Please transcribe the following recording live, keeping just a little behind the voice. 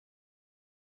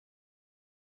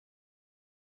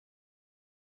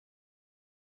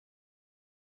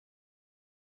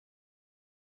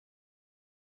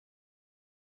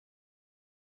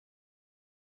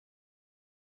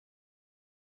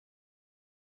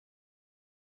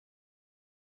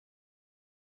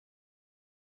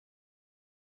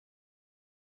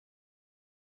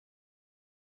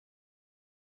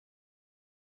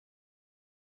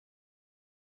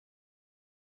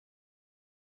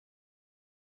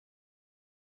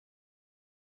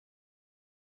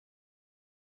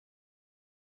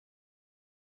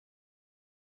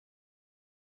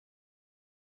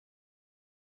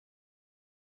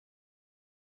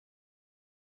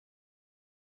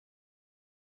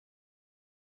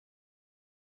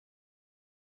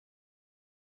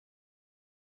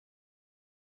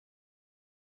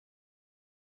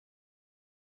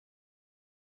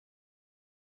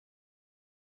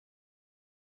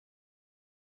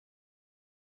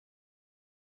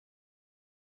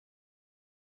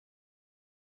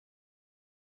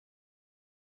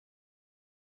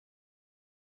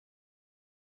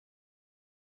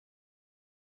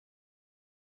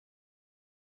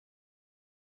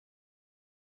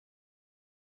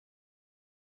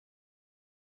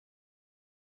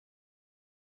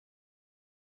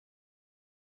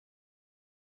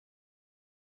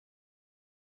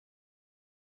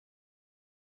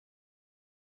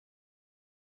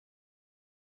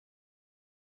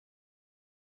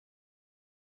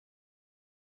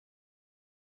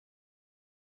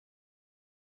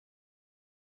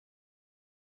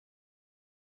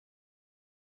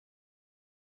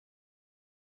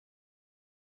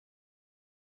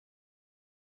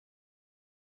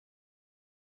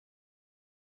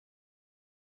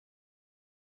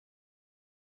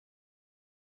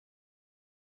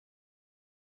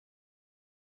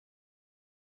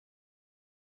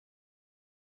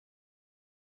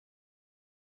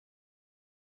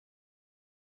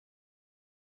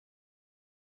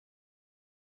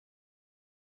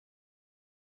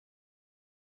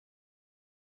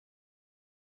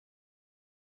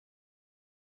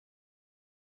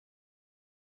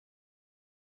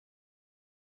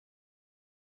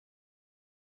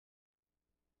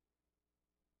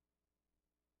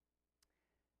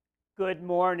Good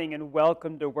morning and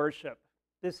welcome to worship.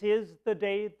 This is the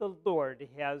day the Lord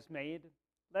has made.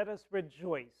 Let us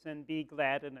rejoice and be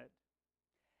glad in it.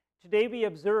 Today we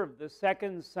observe the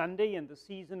second Sunday in the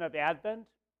season of Advent.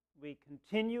 We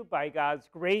continue by God's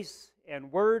grace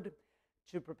and word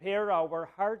to prepare our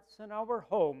hearts and our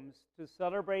homes to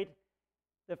celebrate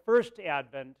the first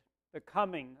Advent, the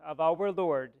coming of our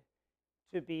Lord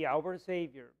to be our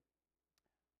Savior.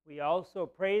 We also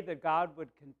pray that God would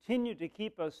continue to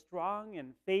keep us strong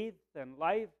in faith and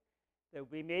life,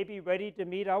 that we may be ready to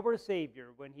meet our Savior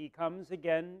when He comes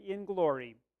again in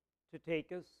glory to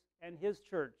take us and His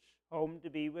church home to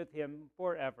be with Him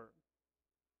forever.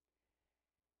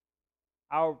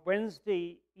 Our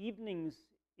Wednesday evenings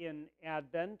in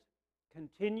Advent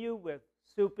continue with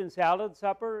soup and salad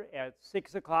supper at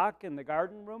 6 o'clock in the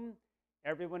garden room.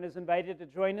 Everyone is invited to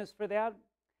join us for that.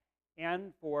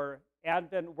 And for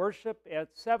Advent worship at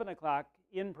 7 o'clock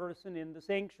in person in the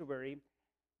sanctuary.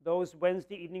 Those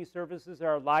Wednesday evening services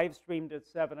are live streamed at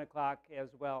 7 o'clock as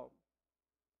well.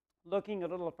 Looking a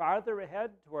little farther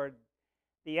ahead toward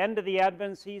the end of the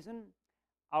Advent season,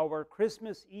 our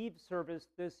Christmas Eve service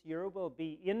this year will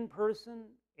be in person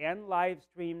and live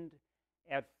streamed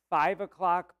at 5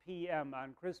 o'clock p.m.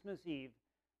 on Christmas Eve,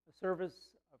 a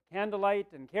service of candlelight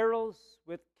and carols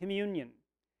with communion.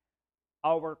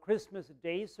 Our Christmas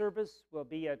Day service will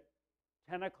be at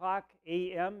 10 o'clock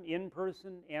a.m. in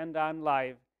person and on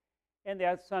live. And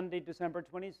that Sunday, December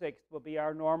 26th, will be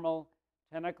our normal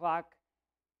 10 o'clock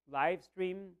live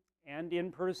stream and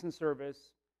in-person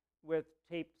service with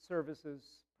taped services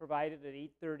provided at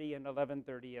 8:30 and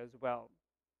 11:30 as well.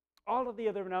 All of the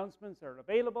other announcements are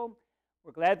available.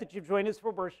 We're glad that you've joined us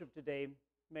for worship today.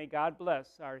 May God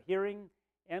bless our hearing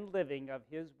and living of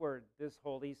His word this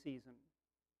holy season.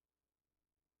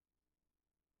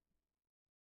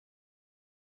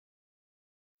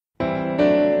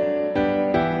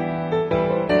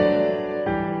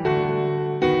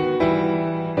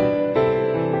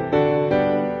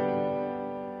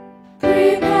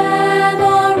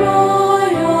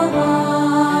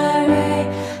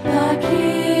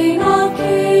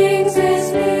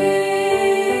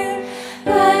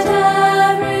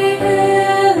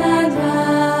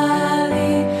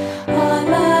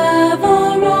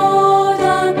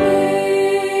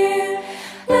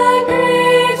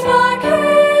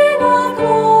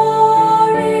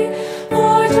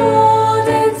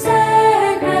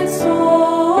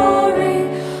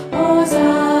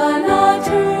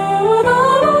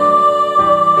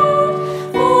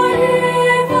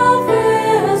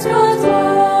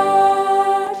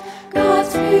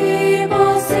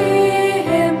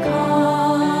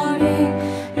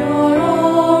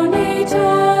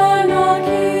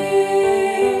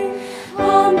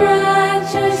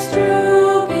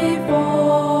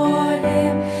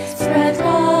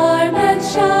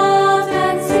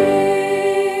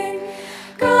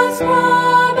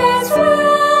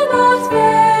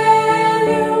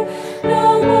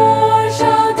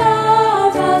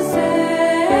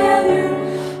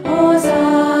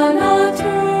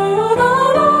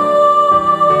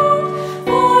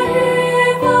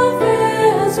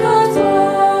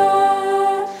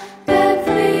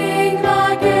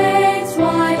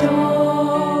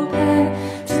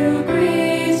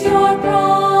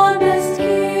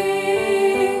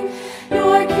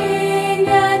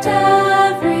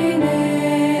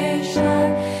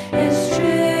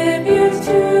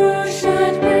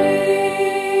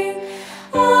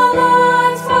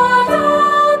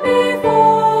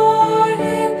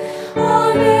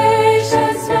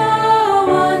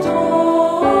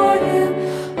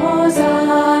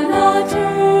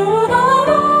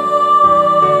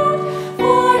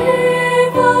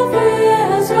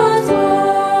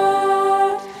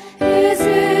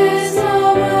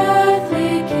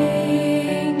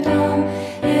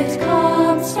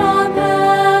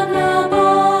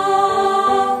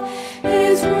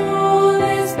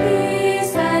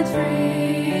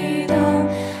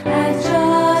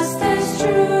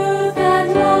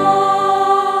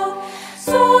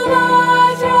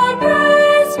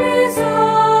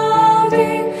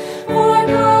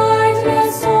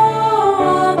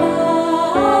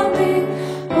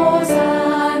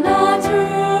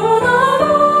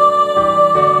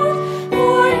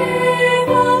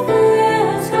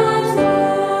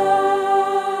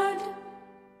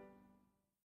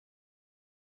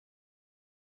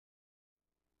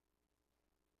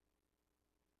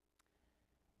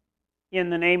 In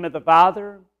the name of the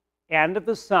Father, and of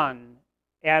the Son,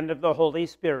 and of the Holy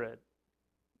Spirit.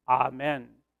 Amen.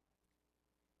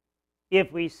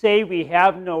 If we say we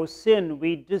have no sin,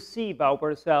 we deceive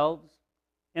ourselves,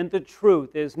 and the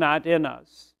truth is not in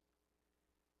us.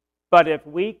 But if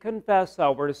we confess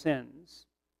our sins,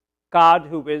 God,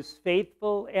 who is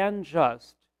faithful and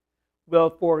just, will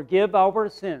forgive our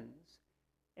sins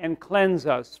and cleanse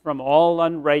us from all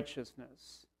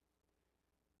unrighteousness.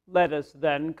 Let us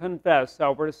then confess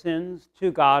our sins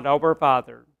to God our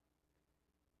Father.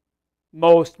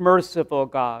 Most merciful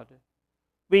God,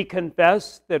 we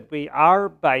confess that we are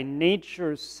by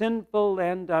nature sinful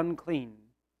and unclean.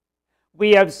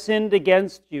 We have sinned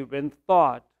against you in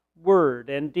thought, word,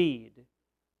 and deed,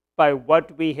 by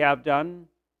what we have done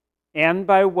and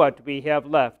by what we have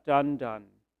left undone.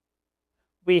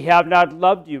 We have not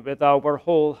loved you with our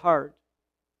whole heart.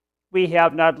 We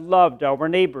have not loved our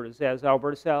neighbors as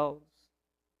ourselves.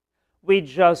 We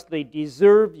justly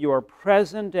deserve your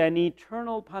present and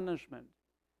eternal punishment.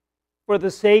 For the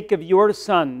sake of your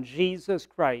Son, Jesus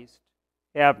Christ,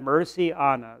 have mercy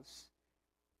on us.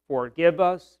 Forgive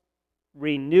us,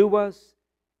 renew us,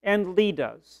 and lead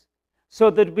us, so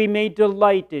that we may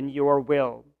delight in your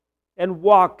will and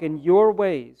walk in your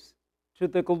ways to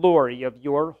the glory of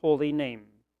your holy name.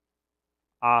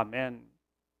 Amen.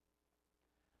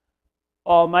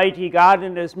 Almighty God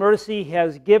in his mercy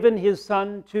has given his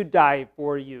Son to die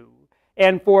for you,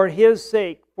 and for his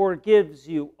sake forgives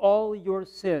you all your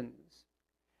sins.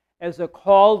 As a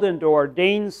called and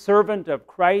ordained servant of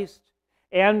Christ,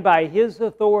 and by his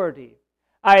authority,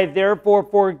 I therefore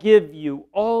forgive you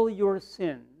all your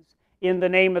sins, in the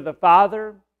name of the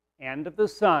Father, and of the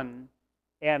Son,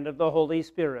 and of the Holy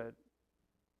Spirit.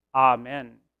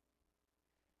 Amen.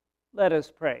 Let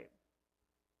us pray.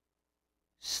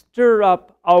 Stir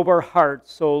up our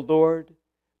hearts, O Lord,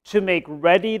 to make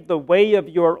ready the way of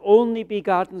your only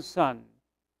begotten Son,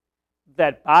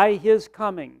 that by his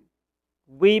coming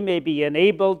we may be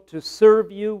enabled to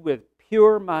serve you with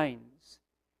pure minds.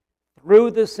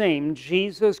 Through the same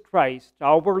Jesus Christ,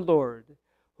 our Lord,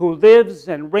 who lives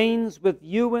and reigns with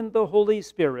you in the Holy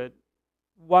Spirit,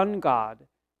 one God,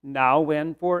 now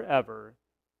and forever.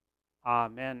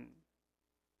 Amen.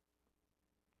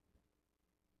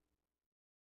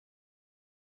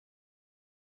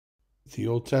 The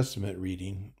Old Testament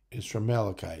reading is from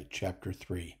Malachi chapter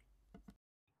 3.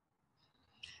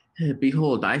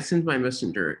 Behold, I send my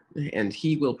messenger, and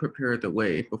he will prepare the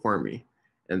way before me.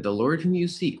 And the Lord whom you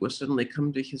seek will suddenly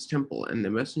come to his temple, and the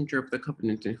messenger of the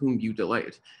covenant in whom you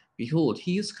delight. Behold,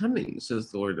 he is coming,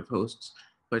 says the Lord of hosts.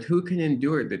 But who can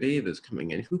endure the day of his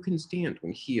coming, and who can stand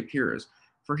when he appears?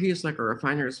 For he is like a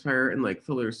refiner's fire and like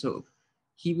fuller's soap.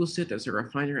 He will sit as a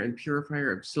refiner and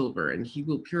purifier of silver, and he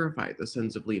will purify the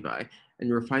sons of Levi,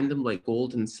 and refine them like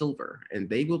gold and silver, and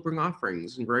they will bring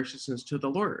offerings in righteousness to the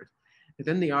Lord.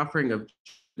 Then the offering of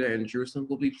Judah and Jerusalem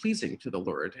will be pleasing to the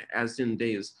Lord, as in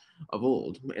days of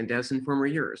old, and as in former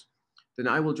years. Then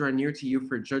I will draw near to you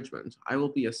for judgment. I will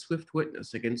be a swift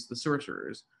witness against the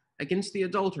sorcerers, against the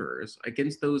adulterers,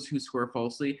 against those who swear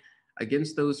falsely,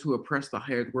 against those who oppress the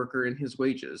hired worker in his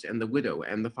wages, and the widow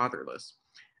and the fatherless,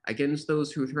 against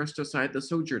those who thrust aside the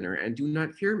sojourner and do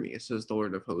not fear me, says the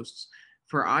Lord of hosts.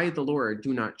 For I, the Lord,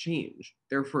 do not change.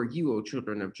 Therefore you, O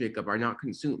children of Jacob, are not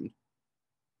consumed.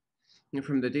 And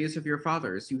from the days of your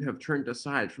fathers you have turned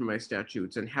aside from my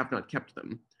statutes and have not kept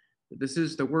them. This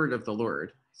is the word of the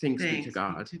Lord. Thanks be to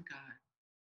God.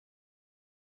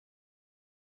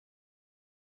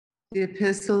 The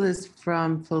epistle is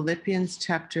from Philippians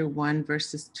chapter 1,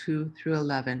 verses 2 through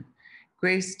 11.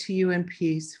 Grace to you and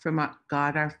peace from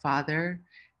God our Father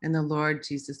and the Lord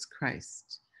Jesus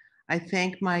Christ. I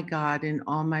thank my God in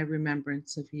all my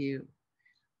remembrance of you,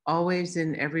 always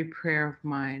in every prayer of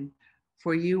mine,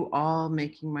 for you all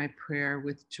making my prayer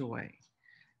with joy,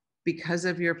 because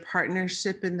of your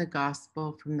partnership in the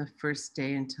gospel from the first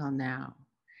day until now.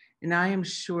 And I am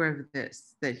sure of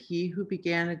this, that he who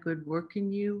began a good work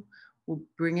in you will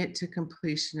bring it to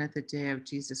completion at the day of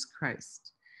Jesus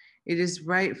Christ. It is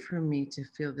right for me to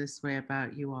feel this way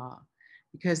about you all,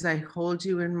 because I hold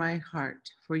you in my heart,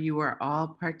 for you are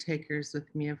all partakers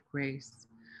with me of grace,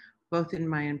 both in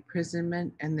my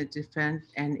imprisonment and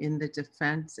in the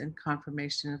defense and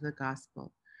confirmation of the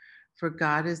gospel. For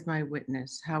God is my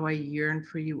witness, how I yearn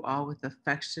for you all with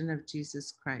affection of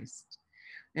Jesus Christ.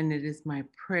 And it is my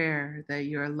prayer that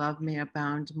your love may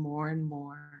abound more and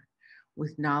more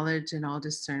with knowledge and all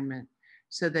discernment,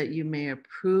 so that you may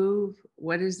approve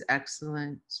what is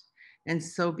excellent, and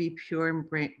so be pure and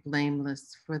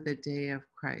blameless for the day of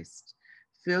Christ,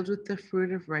 filled with the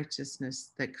fruit of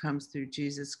righteousness that comes through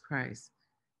Jesus Christ,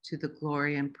 to the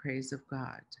glory and praise of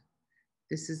God.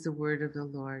 This is the word of the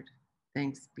Lord.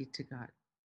 Thanks be to God.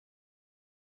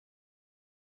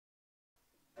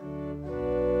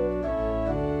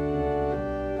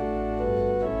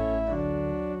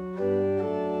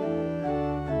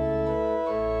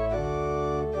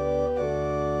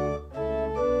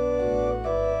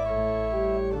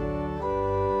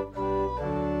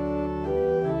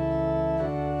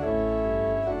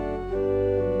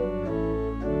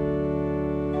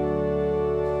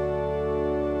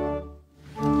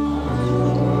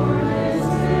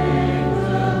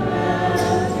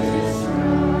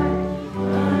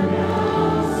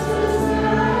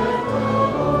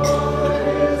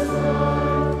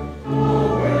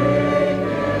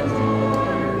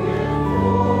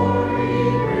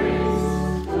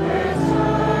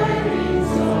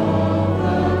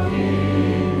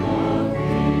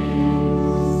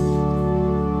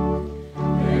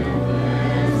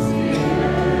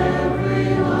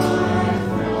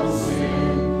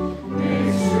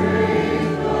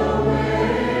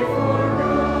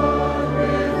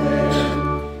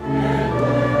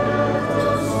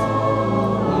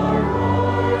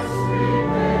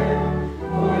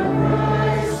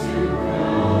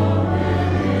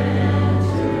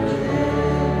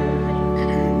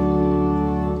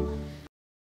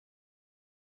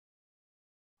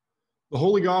 The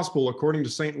Holy Gospel according to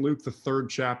St. Luke, the 3rd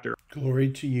chapter.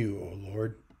 Glory to you, O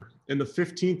Lord. In the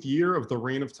 15th year of the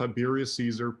reign of Tiberius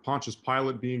Caesar, Pontius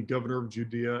Pilate being governor of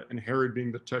Judea, and Herod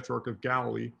being the tetrarch of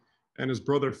Galilee, and his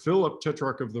brother Philip,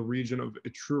 tetrarch of the region of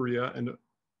Etruria and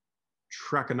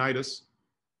Trachonitis,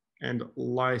 and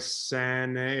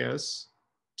Lysanias,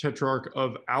 tetrarch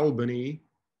of Albany,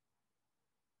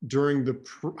 during the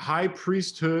high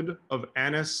priesthood of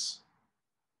Annas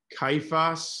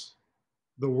Caiaphas,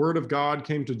 the word of God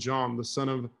came to John, the son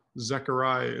of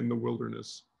Zechariah, in the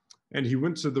wilderness. And he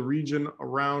went to the region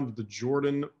around the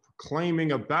Jordan,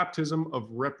 proclaiming a baptism of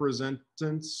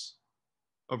repentance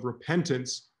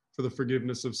for the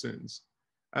forgiveness of sins,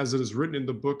 as it is written in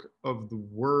the book of the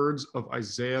words of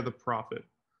Isaiah the prophet.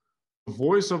 The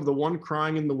voice of the one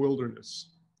crying in the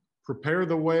wilderness, prepare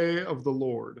the way of the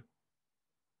Lord.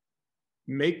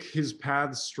 Make his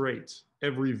paths straight.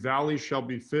 Every valley shall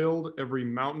be filled, every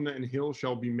mountain and hill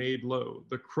shall be made low.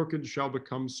 The crooked shall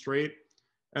become straight,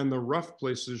 and the rough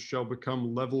places shall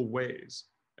become level ways,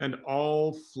 and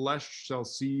all flesh shall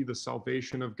see the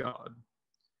salvation of God.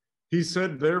 He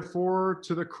said, therefore,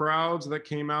 to the crowds that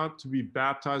came out to be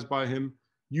baptized by him,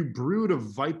 you brood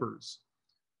of vipers,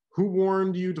 who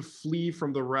warned you to flee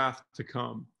from the wrath to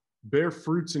come? Bear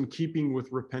fruits in keeping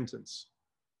with repentance.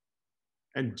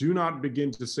 And do not begin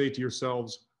to say to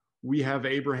yourselves, we have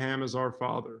Abraham as our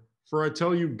father. For I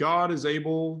tell you, God is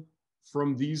able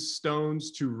from these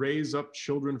stones to raise up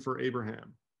children for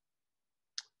Abraham.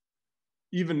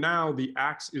 Even now the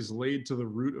axe is laid to the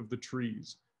root of the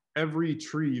trees. Every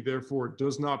tree, therefore,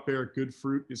 does not bear good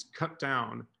fruit is cut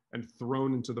down and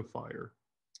thrown into the fire.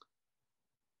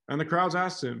 And the crowds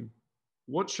asked him,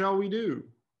 what shall we do?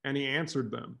 And he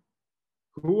answered them,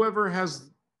 whoever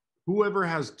has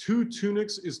 2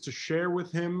 tunics is to share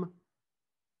with him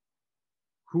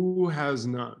who has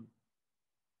none.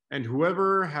 And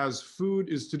whoever has food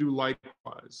is to do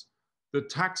likewise. The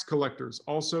tax collectors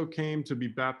also came to be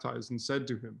baptized and said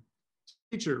to him,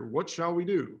 teacher, what shall we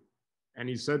do? And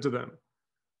he said to them,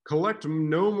 collect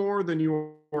no more than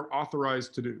you are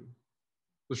authorized to do.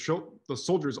 The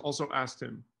soldiers also asked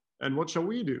him, and what shall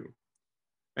we do?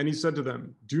 And he said to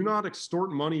them, do not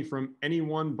extort money from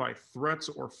anyone by threats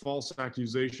or false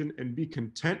accusation, and be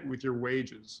content with your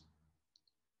wages.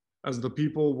 As the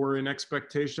people were in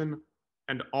expectation,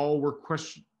 and all were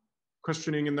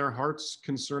questioning in their hearts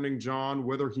concerning John,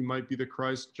 whether he might be the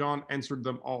Christ, John answered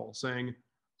them all, saying,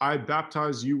 I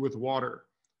baptize you with water,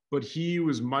 but he who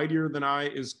is mightier than I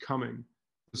is coming,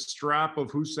 the strap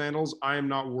of whose sandals I am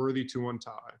not worthy to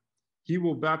untie. He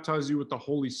will baptize you with the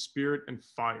Holy Spirit and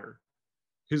fire.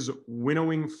 His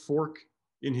winnowing fork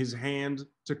in his hand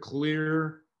to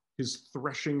clear his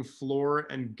threshing floor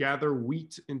and gather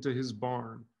wheat into his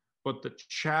barn, but the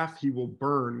chaff he will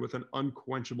burn with an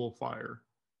unquenchable fire.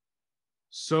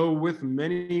 So with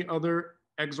many other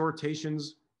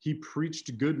exhortations, he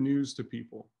preached good news to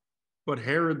people. But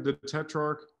Herod the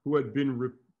Tetrarch, who had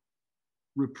been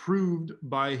reproved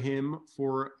by him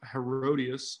for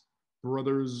Herodias,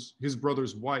 his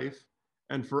brother's wife,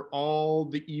 and for all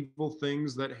the evil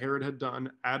things that Herod had done,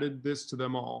 added this to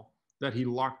them all, that he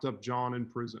locked up John in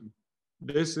prison.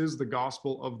 This is the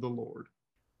gospel of the Lord.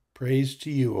 Praise to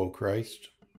you, O Christ.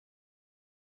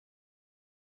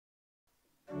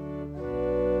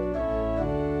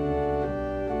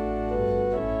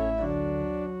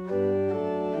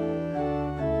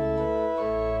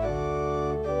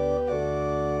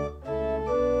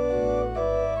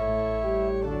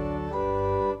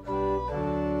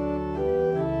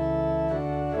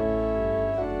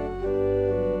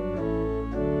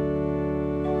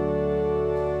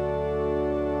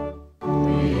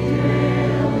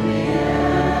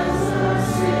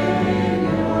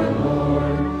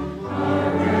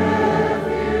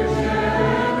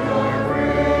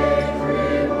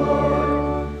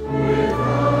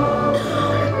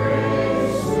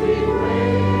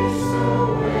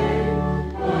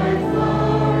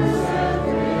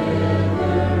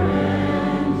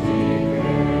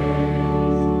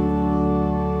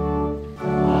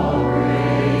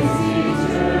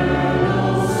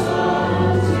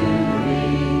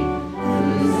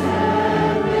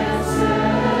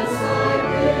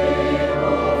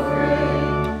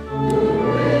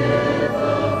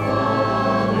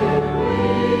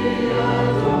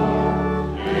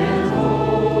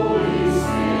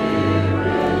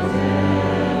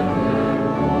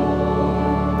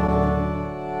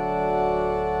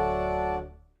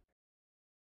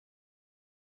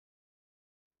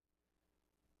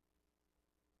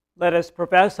 Let us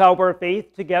profess our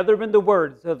faith together in the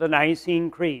words of the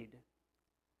Nicene Creed.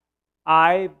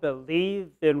 I believe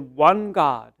in one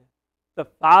God, the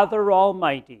Father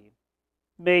Almighty,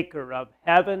 maker of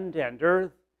heaven and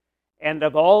earth, and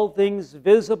of all things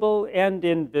visible and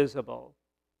invisible,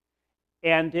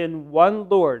 and in one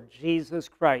Lord Jesus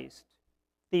Christ,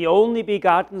 the only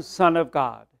begotten Son of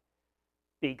God,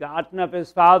 begotten of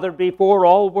his Father before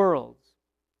all worlds,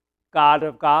 God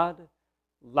of God,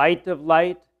 light of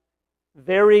light,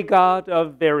 very God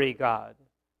of very God,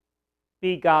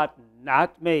 begotten,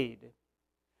 not made,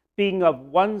 being of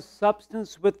one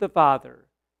substance with the Father,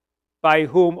 by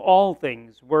whom all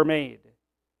things were made,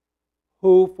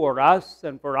 who for us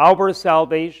and for our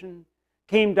salvation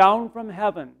came down from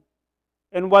heaven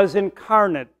and was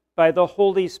incarnate by the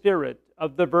Holy Spirit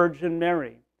of the Virgin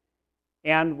Mary,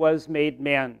 and was made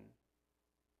man,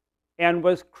 and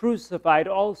was crucified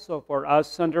also for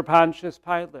us under Pontius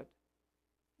Pilate.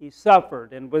 He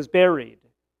suffered and was buried.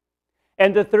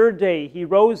 And the third day he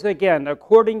rose again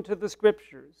according to the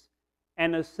Scriptures,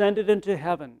 and ascended into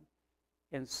heaven,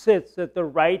 and sits at the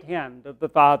right hand of the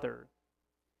Father.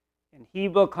 And he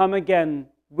will come again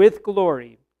with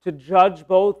glory to judge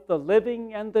both the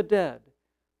living and the dead,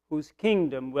 whose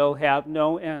kingdom will have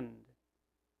no end.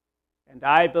 And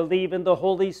I believe in the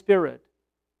Holy Spirit,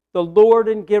 the Lord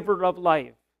and giver of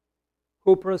life,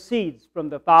 who proceeds from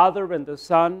the Father and the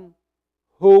Son,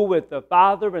 who with the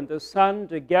Father and the Son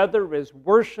together is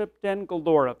worshipped and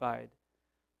glorified,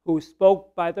 who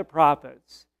spoke by the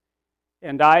prophets.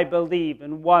 And I believe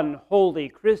in one holy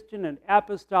Christian and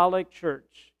apostolic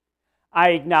church. I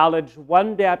acknowledge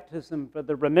one baptism for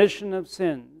the remission of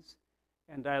sins,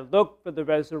 and I look for the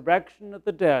resurrection of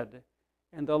the dead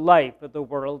and the life of the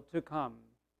world to come.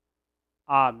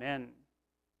 Amen.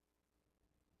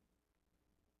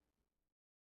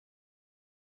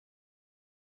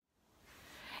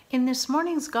 In this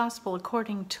morning's Gospel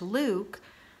according to Luke,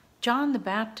 John the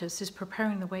Baptist is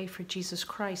preparing the way for Jesus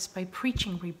Christ by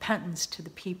preaching repentance to the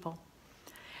people.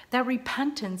 That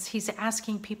repentance, he's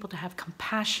asking people to have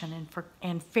compassion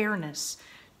and fairness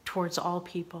towards all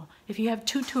people. If you have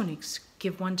 2 tunics,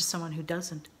 give one to someone who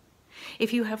doesn't.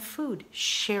 If you have food,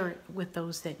 share it with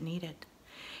those that need it.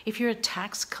 If you're a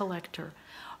tax collector,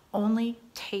 only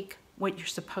take what you're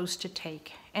supposed to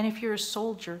take. And if you're a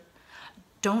soldier,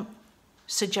 don't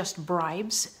suggest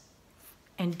bribes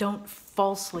and don't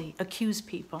falsely accuse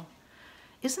people.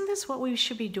 Isn't this what we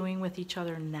should be doing with each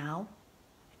other now,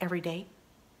 every day?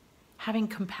 Having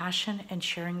compassion and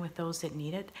sharing with those that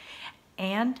need it,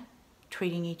 and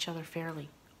treating each other fairly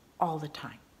all the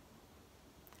time.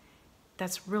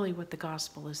 That's really what the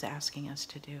gospel is asking us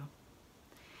to do.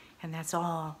 And that's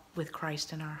all with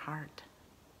Christ in our heart.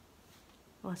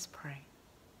 Let's pray.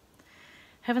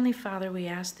 Heavenly Father, we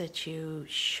ask that you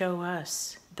show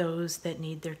us those that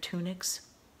need their tunics,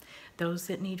 those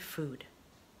that need food.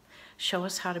 Show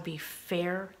us how to be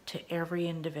fair to every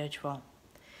individual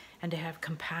and to have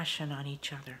compassion on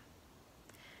each other.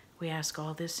 We ask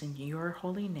all this in your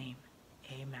holy name.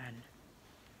 Amen.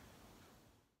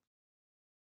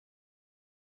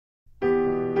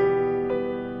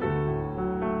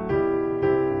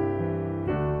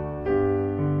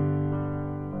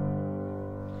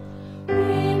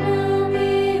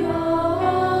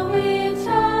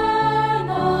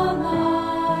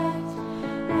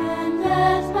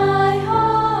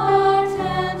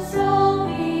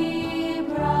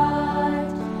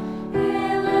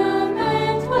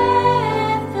 Illumined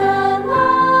with the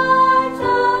light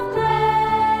of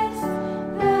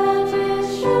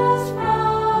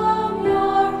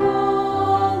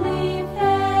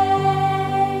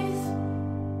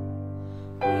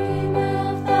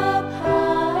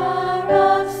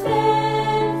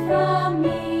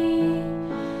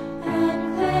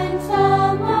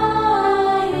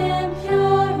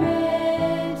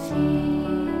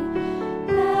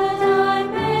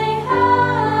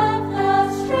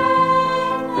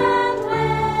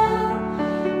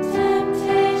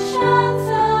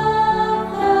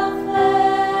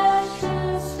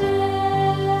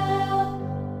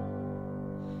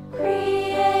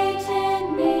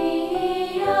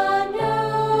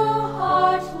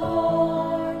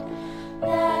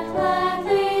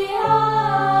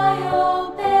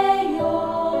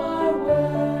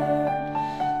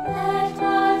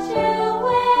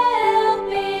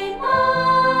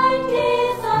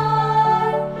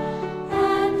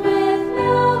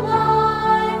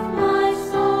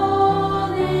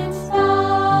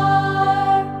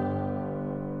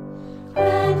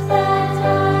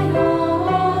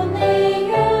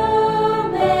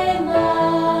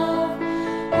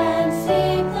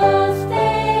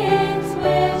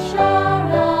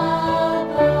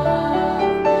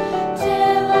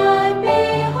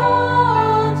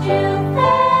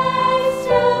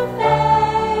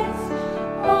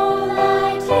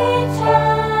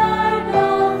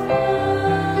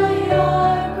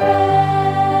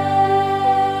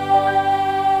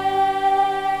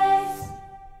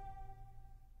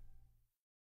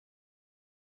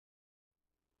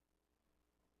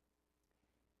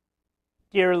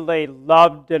Dearly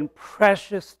loved and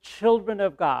precious children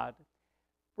of God,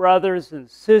 brothers and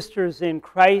sisters in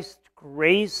Christ,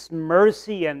 grace,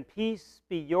 mercy, and peace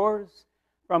be yours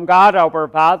from God our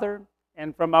Father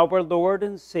and from our Lord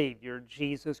and Savior,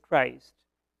 Jesus Christ.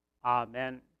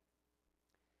 Amen.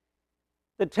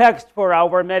 The text for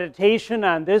our meditation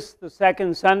on this, the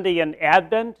second Sunday in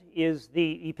Advent, is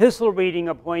the epistle reading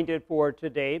appointed for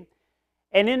today,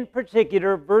 and in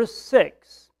particular, verse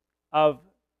 6 of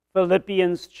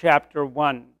Philippians chapter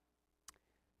 1.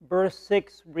 Verse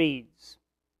 6 reads,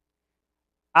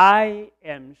 I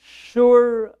am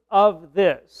sure of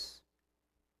this,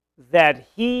 that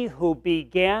he who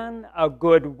began a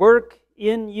good work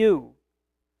in you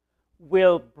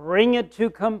will bring it to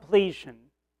completion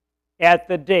at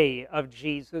the day of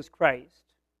Jesus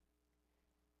Christ.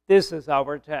 This is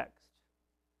our text.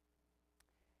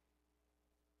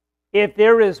 If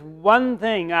there is one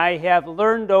thing I have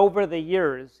learned over the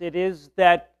years, it is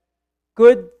that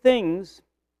good things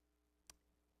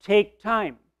take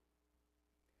time.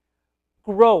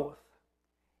 Growth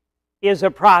is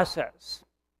a process.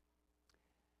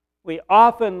 We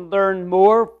often learn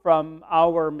more from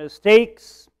our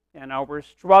mistakes and our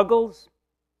struggles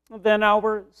than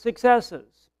our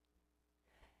successes.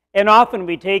 And often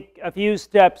we take a few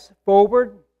steps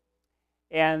forward,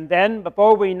 and then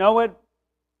before we know it,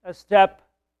 a step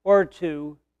or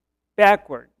two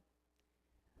backward.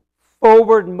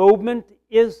 Forward movement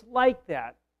is like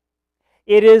that.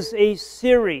 It is a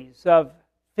series of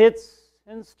fits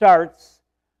and starts,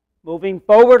 moving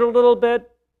forward a little bit,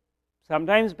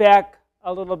 sometimes back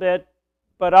a little bit,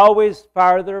 but always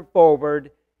farther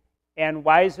forward and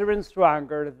wiser and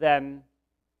stronger than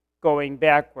going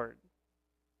backward.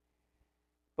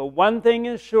 But one thing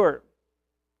is sure,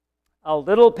 a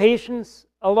little patience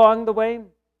along the way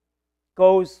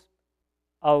goes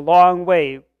a long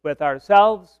way with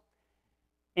ourselves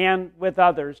and with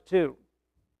others too.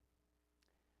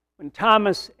 When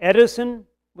Thomas Edison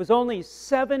was only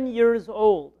 7 years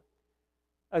old,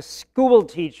 a school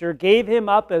teacher gave him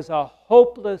up as a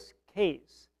hopeless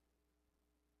case.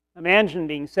 Imagine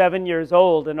being 7 years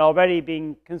old and already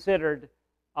being considered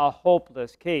a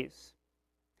hopeless case.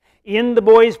 In the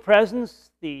boy's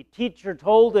presence, the teacher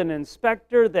told an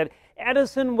inspector that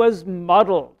Edison was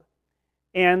muddled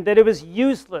and that it was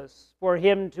useless for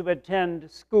him to attend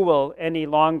school any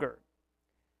longer.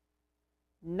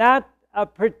 Not a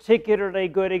particularly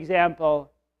good example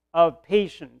of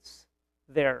patience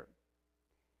there.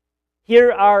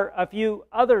 Here are a few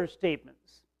other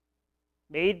statements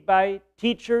made by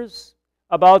teachers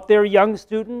about their young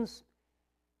students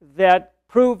that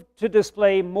proved to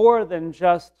display more than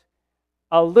just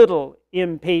a little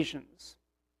impatience.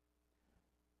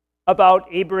 About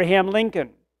Abraham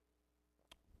Lincoln.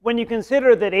 When you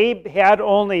consider that Abe had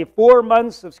only 4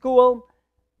 months of school,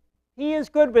 he is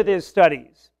good with his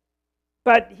studies,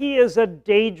 but he is a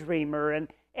daydreamer and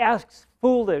asks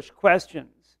foolish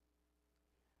questions.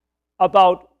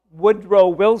 About Woodrow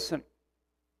Wilson.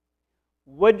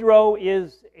 Woodrow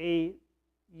is a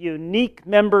unique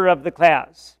member of the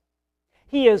class.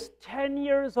 He is 10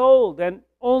 years old and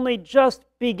only just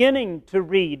beginning to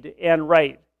read and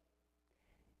write.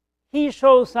 He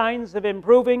shows signs of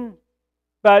improving,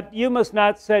 but you must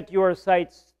not set your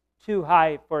sights too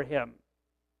high for him.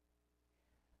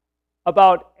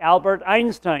 About Albert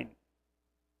Einstein.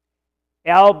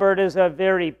 Albert is a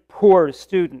very poor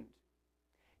student.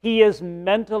 He is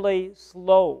mentally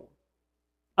slow,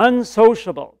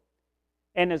 unsociable,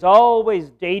 and is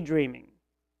always daydreaming.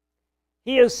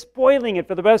 He is spoiling it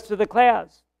for the rest of the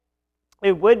class.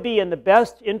 It would be in the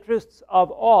best interests of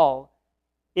all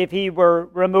if he were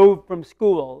removed from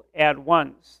school at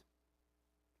once.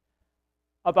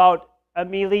 About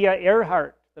Amelia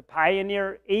Earhart, the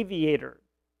pioneer aviator.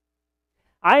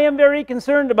 I am very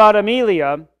concerned about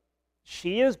Amelia.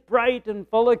 She is bright and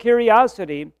full of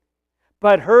curiosity,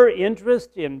 but her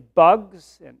interest in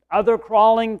bugs and other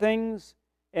crawling things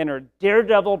and her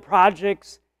daredevil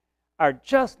projects are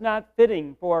just not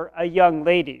fitting for a young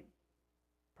lady.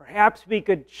 Perhaps we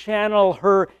could channel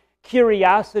her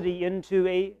curiosity into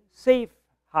a safe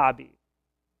hobby.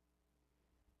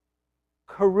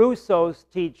 Caruso's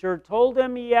teacher told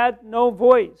him he had no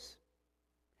voice.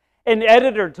 An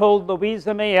editor told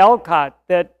Louisa May Alcott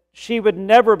that she would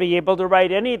never be able to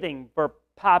write anything for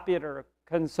popular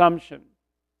consumption.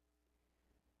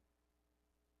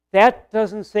 That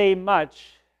doesn't say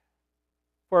much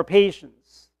for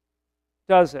patience,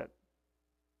 does it?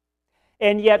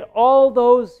 And yet all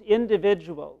those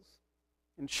individuals,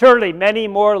 and surely many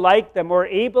more like them, were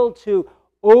able to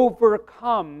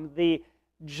overcome the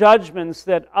judgments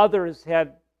that others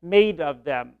had made of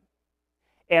them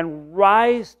and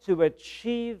rise to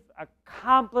achieve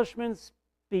accomplishments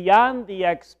beyond the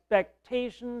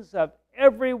expectations of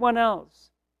everyone else.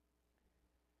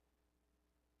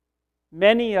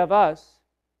 Many of us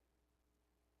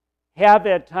have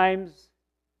at times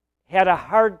had a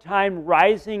hard time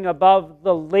rising above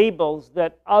the labels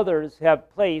that others have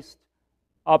placed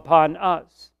upon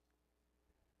us.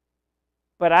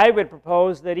 But I would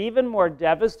propose that even more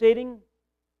devastating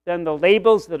than the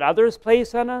labels that others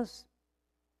place on us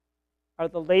are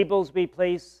the labels we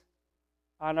place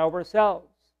on ourselves.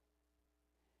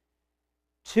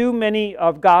 Too many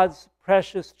of God's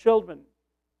precious children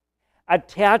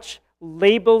attach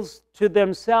labels to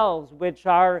themselves which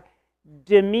are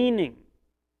demeaning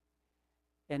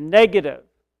and negative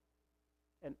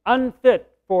and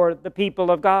unfit for the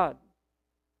people of God.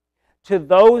 To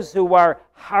those who are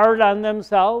hard on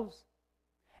themselves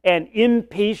and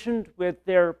impatient with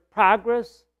their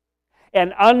progress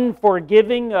and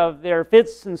unforgiving of their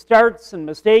fits and starts and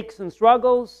mistakes and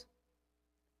struggles,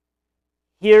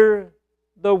 hear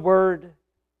the word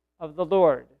of the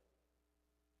Lord.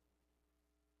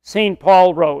 St.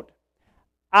 Paul wrote,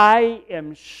 "I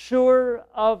am sure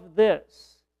of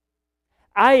this.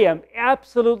 I am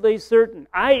absolutely certain.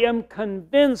 I am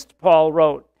convinced," Paul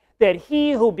wrote, "that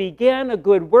he who began a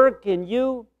good work in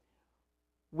you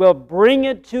will bring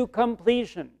it to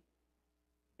completion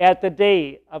at the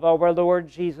day of our Lord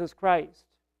Jesus Christ."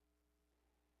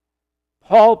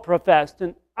 Paul professed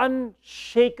an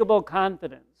unshakable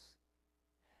confidence,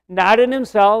 not in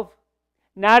himself,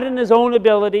 not in his own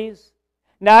abilities,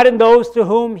 not in those to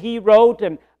whom he wrote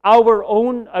and our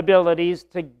own abilities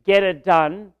to get it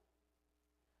done,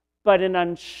 but an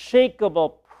unshakable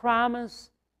promise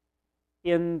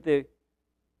in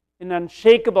an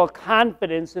unshakable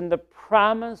confidence in the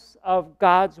promise of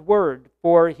God's word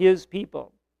for his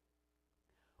people.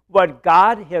 What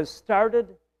God has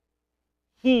started,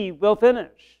 he will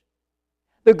finish.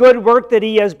 The good work that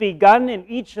he has begun in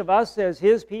each of us as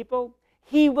his people,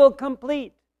 he will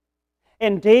complete.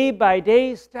 And day by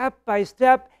day, step by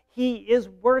step, he is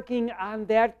working on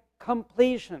that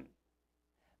completion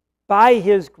by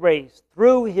his grace,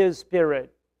 through his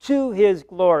Spirit, to his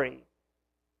glory.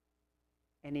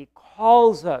 And he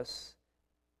calls us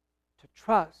to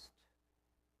trust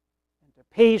and to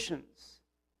patience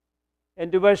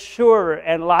and to a sure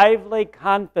and lively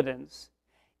confidence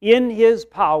in his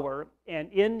power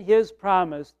and in his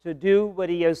promise to do what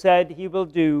he has said he will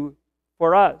do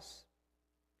for us.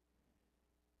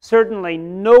 Certainly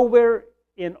nowhere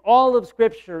in all of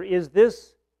Scripture is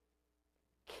this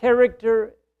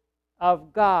character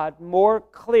of God more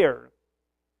clear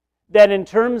than in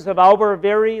terms of our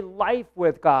very life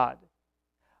with God,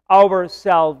 our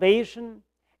salvation,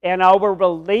 and our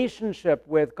relationship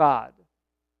with God.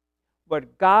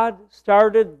 What God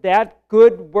started, that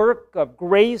good work of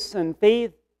grace and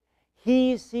faith,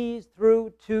 he sees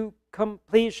through to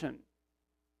completion.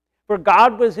 For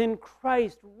God was in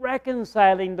Christ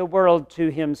reconciling the world to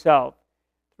himself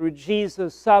through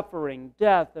Jesus' suffering,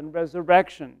 death, and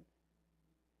resurrection.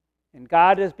 And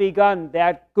God has begun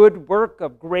that good work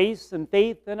of grace and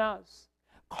faith in us,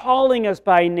 calling us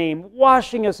by name,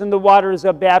 washing us in the waters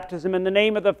of baptism in the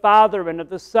name of the Father and of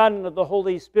the Son and of the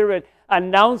Holy Spirit,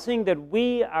 announcing that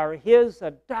we are his,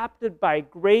 adopted by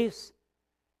grace,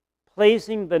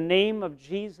 placing the name of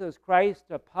Jesus Christ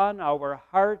upon our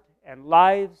heart and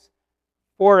lives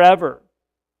forever.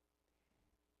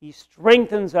 He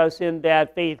strengthens us in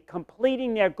that faith,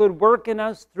 completing that good work in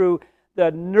us through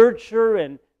the nurture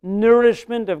and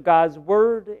nourishment of God's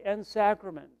word and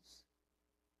sacraments.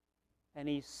 And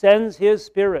he sends his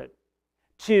Spirit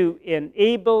to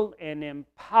enable and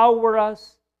empower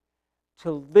us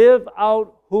to live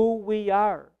out who we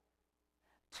are,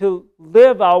 to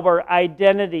live our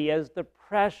identity as the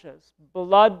precious,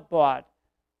 blood-bought,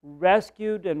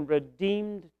 rescued and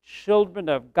redeemed children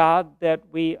of God that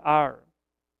we are.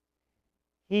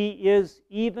 He is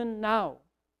even now,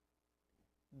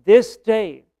 this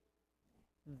day,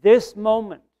 this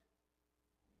moment,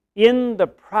 in the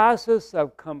process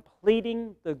of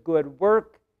completing the good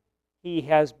work he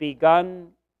has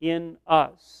begun in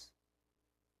us.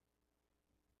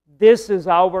 This is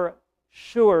our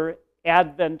sure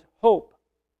Advent hope.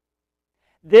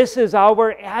 This is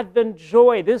our Advent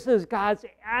joy. This is God's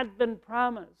Advent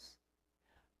promise.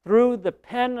 Through the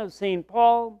pen of St.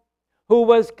 Paul, who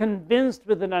was convinced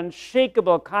with an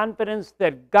unshakable confidence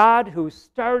that God, who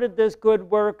started this good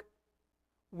work,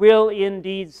 will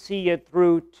indeed see it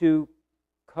through to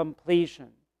completion.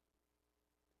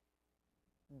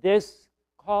 This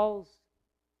calls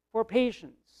for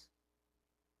patience.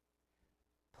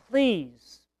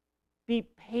 Please be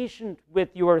patient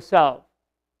with yourself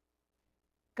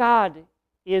God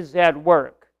is at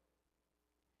work.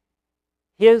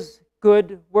 His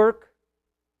good work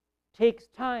takes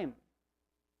time.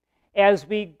 As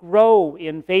we grow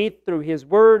in faith through His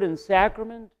Word and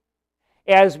sacrament,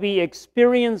 as we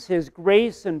experience His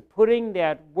grace in putting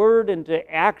that Word into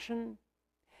action,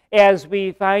 as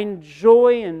we find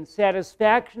joy and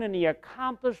satisfaction in the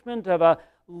accomplishment of a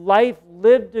life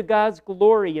lived to God's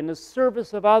glory in the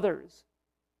service of others,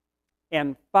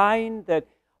 and find that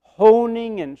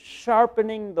honing and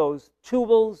sharpening those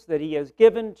tools that He has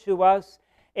given to us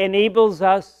enables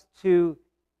us to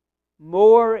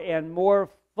more and more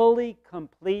fully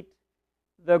complete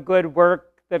the good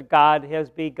work that God has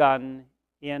begun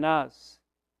in us.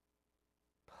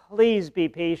 Please be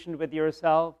patient with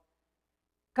yourself.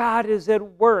 God is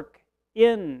at work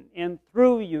in and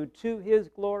through you to His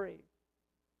glory.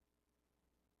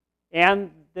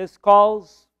 And this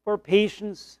calls for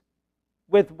patience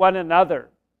with one another.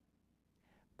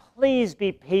 Please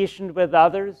be patient with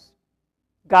others.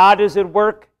 God is at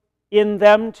work in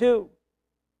them too.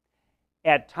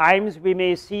 At times we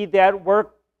may see that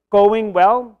work going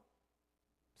well.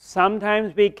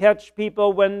 Sometimes we catch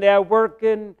people when their work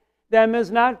in them is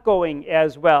not going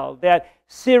as well. That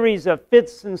series of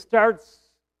fits and starts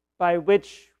by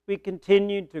which we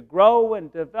continue to grow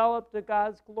and develop to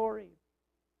God's glory.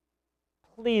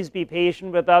 Please be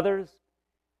patient with others.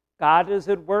 God is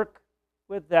at work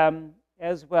with them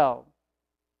as well.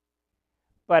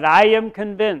 But I am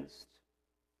convinced,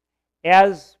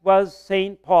 as was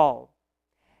St. Paul,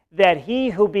 that He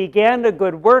who began a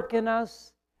good work in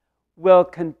us will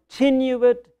continue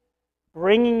it,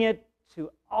 bringing it to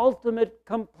ultimate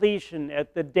completion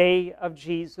at the day of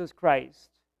Jesus Christ.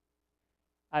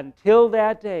 Until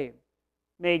that day,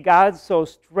 may God so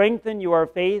strengthen your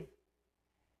faith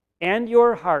and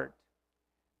your heart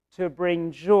to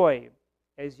bring joy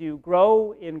as you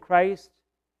grow in Christ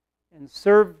and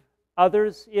serve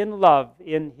others in love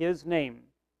in His name.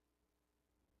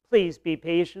 Please be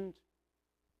patient.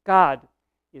 God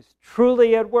is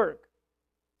truly at work.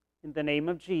 In the name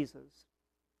of Jesus.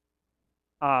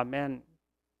 Amen.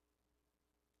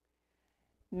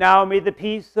 Now may the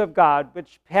peace of God,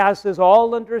 which passes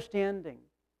all understanding,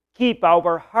 keep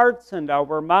our hearts and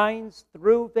our minds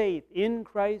through faith in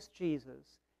Christ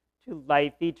Jesus to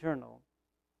life eternal.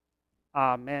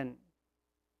 Amen.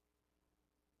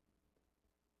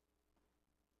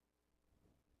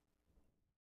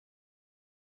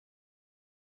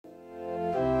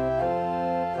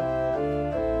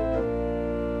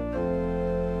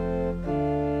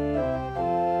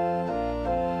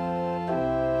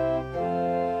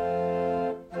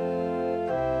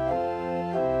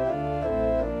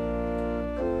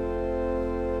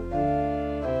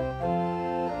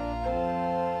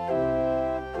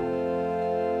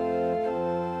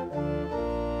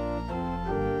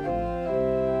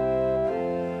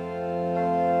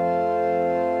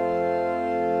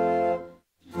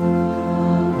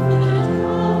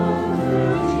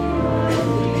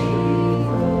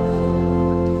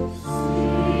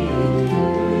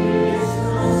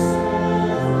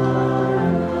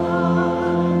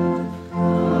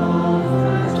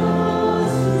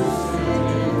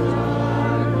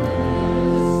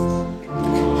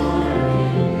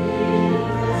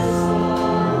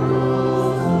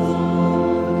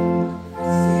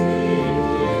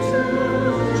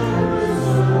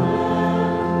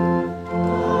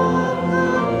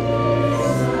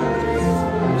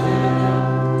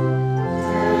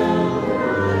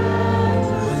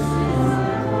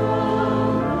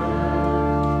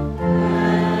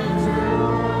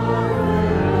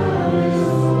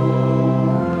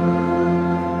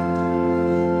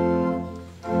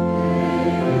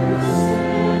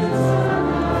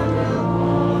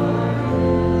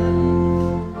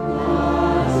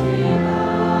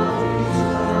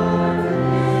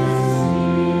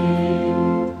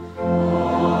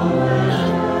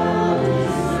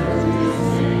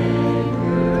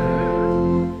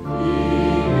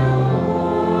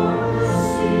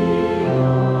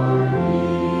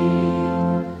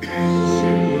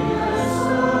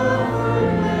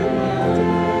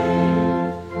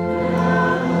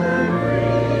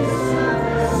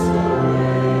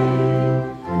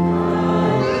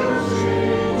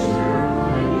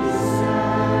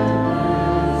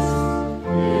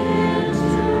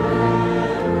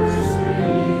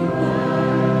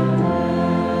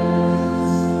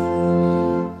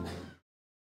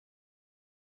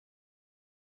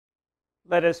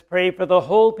 Let us pray for the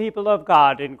whole people of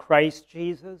God in Christ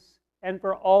Jesus and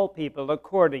for all people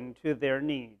according to their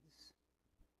needs.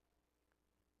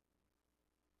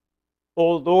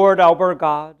 O Lord our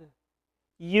God,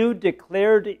 You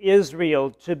declared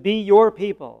Israel to be your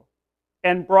people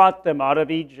and brought them out of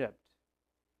Egypt.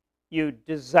 You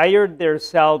desired their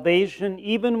salvation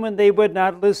even when they would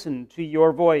not listen to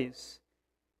your voice.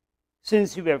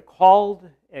 Since you have called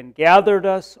and gathered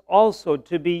us also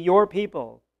to be your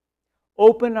people,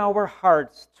 open our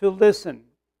hearts to listen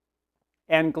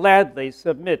and gladly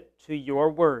submit to your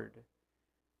word.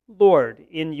 Lord,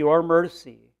 in your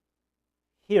mercy,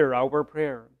 hear our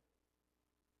prayer.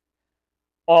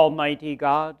 Almighty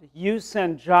God, you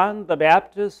sent John the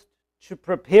Baptist to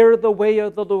prepare the way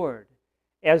of the Lord,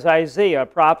 as Isaiah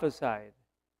prophesied.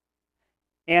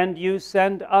 And you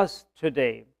send us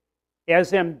today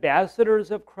as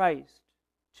ambassadors of Christ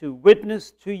to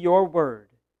witness to your word.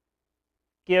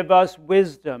 Give us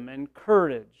wisdom and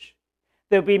courage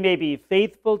that we may be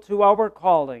faithful to our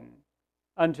calling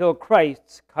until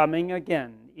Christ's coming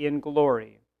again in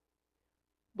glory.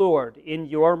 Lord, in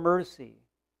your mercy,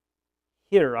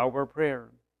 hear our prayer.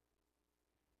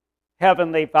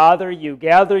 Heavenly Father, you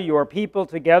gather your people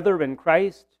together in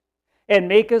Christ and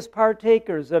make us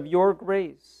partakers of your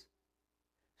grace.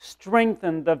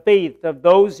 Strengthen the faith of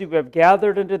those who have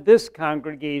gathered into this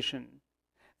congregation,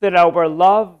 that our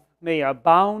love may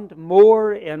abound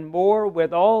more and more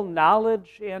with all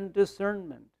knowledge and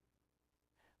discernment.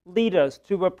 Lead us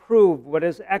to approve what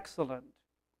is excellent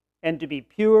and to be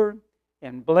pure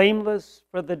and blameless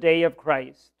for the day of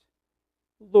Christ.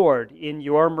 Lord, in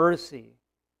your mercy,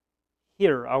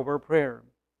 hear our prayer.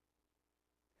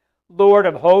 Lord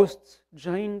of hosts,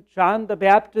 John the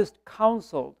Baptist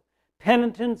counseled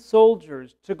penitent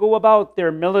soldiers to go about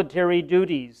their military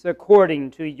duties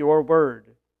according to your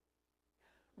word.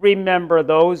 Remember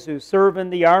those who serve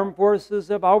in the armed forces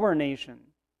of our nation.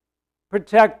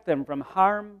 Protect them from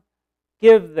harm,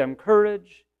 give them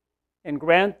courage, and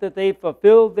grant that they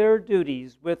fulfill their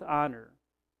duties with honor.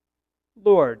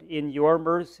 Lord, in your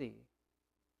mercy,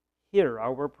 hear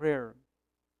our prayer.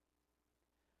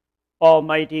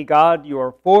 Almighty God,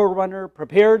 your forerunner,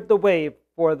 prepared the way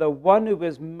for the one who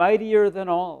is mightier than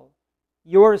all,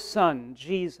 your Son,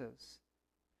 Jesus.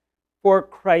 For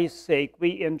Christ's sake,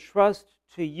 we entrust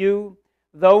to you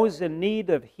those in need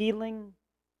of healing,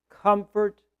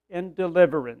 comfort, and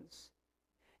deliverance,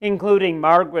 including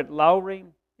Margaret Lowry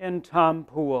and Tom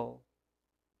Poole.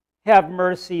 Have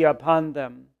mercy upon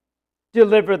them,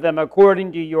 deliver them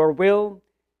according to your will,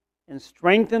 and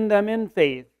strengthen them in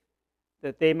faith,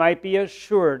 that they might be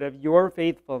assured of your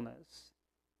faithfulness.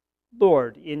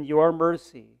 Lord, in your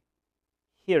mercy,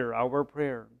 hear our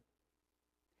prayer.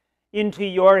 Into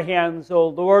your hands, O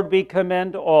Lord, we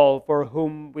commend all for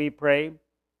whom we pray,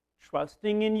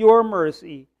 trusting in your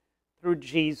mercy through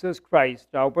Jesus Christ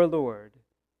our Lord.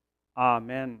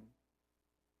 Amen.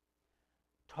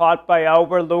 Taught by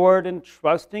our Lord and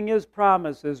trusting his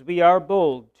promises, we are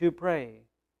bold to pray.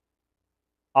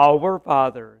 Our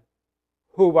Father,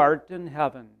 who art in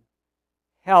heaven,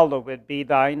 hallowed be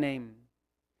thy name.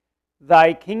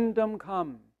 Thy kingdom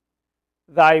come,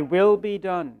 thy will be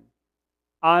done,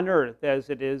 on earth as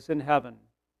it is in heaven.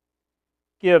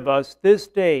 Give us this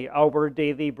day our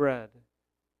daily bread,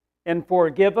 and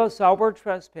forgive us our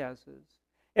trespasses,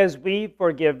 as we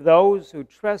forgive those who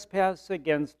trespass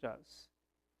against us.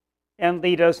 And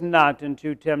lead us not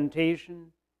into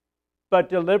temptation, but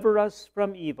deliver us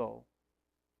from evil.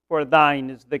 For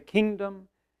thine is the kingdom,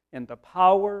 and the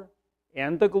power,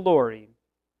 and the glory,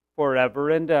 forever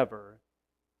and ever.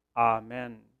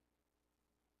 Amen.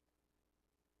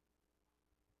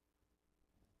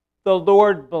 The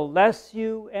Lord bless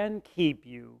you and keep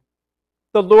you.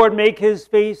 The Lord make his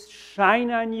face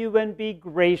shine on you and be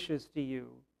gracious to you.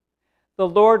 The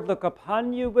Lord look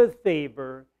upon you with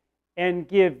favor and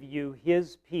give you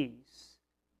his peace.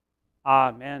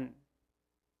 Amen.